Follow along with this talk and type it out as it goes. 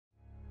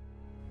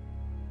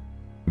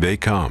They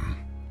come.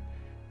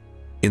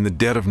 In the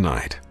dead of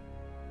night,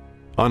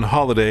 on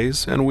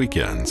holidays and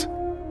weekends,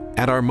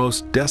 at our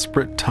most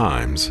desperate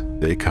times,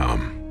 they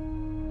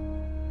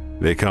come.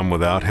 They come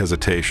without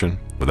hesitation,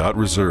 without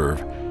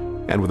reserve,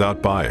 and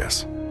without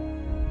bias.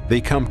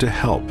 They come to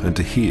help and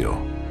to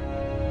heal.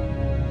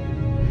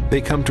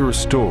 They come to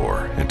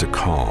restore and to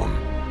calm.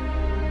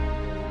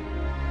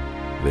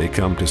 They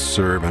come to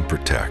serve and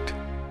protect.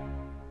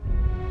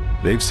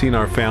 They've seen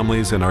our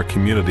families and our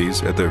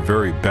communities at their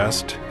very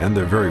best and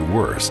their very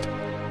worst,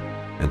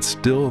 and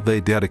still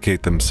they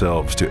dedicate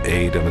themselves to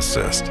aid and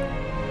assist.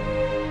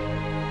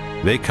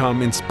 They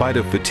come in spite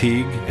of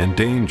fatigue and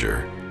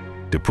danger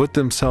to put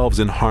themselves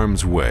in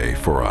harm's way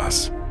for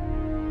us.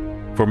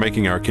 For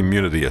making our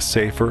community a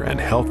safer and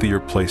healthier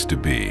place to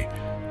be,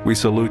 we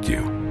salute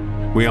you,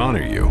 we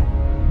honor you,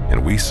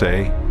 and we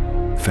say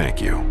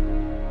thank you.